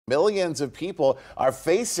Millions of people are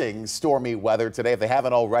facing stormy weather today, if they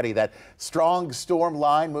haven't already. That strong storm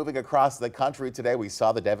line moving across the country today. We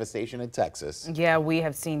saw the devastation in Texas. Yeah, we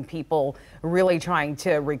have seen people really trying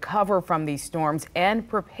to recover from these storms and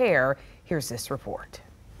prepare. Here's this report.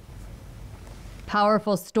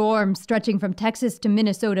 Powerful storms stretching from Texas to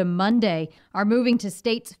Minnesota Monday are moving to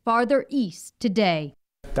states farther east today.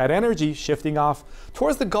 That energy shifting off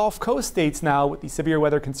towards the Gulf Coast states now, with the severe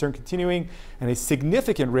weather concern continuing and a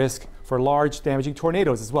significant risk for large damaging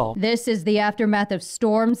tornadoes as well. This is the aftermath of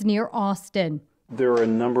storms near Austin. There are a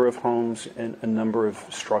number of homes and a number of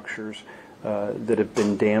structures that have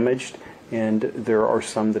been damaged, and there are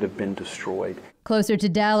some that have been destroyed. Closer to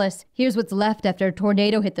Dallas, here's what's left after a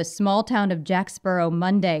tornado hit the small town of Jacksboro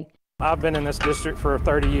Monday. I've been in this district for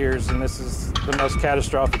 30 years, and this is the most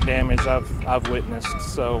catastrophic damage I've witnessed.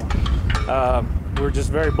 So we're just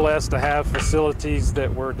very blessed to have facilities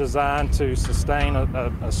that were designed to sustain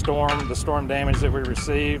the storm damage that we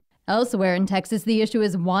received. Elsewhere in Texas, the issue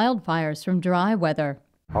is wildfires from dry weather.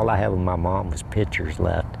 All I have with my mom was pictures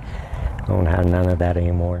left. I don't have none of that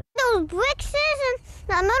anymore. Those bricks and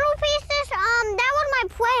the metal pieces, that was my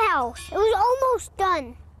playhouse. It was almost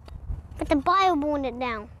done, but the fire burned it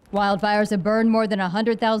down. Wildfires have burned more than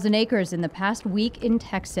 100,000 acres in the past week in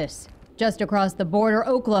Texas. Just across the border,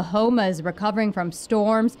 Oklahoma is recovering from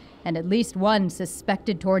storms and at least one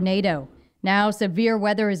suspected tornado. Now, severe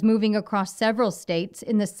weather is moving across several states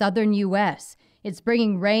in the southern U.S. It's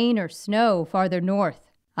bringing rain or snow farther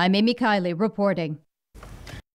north. I'm Amy Kiley reporting.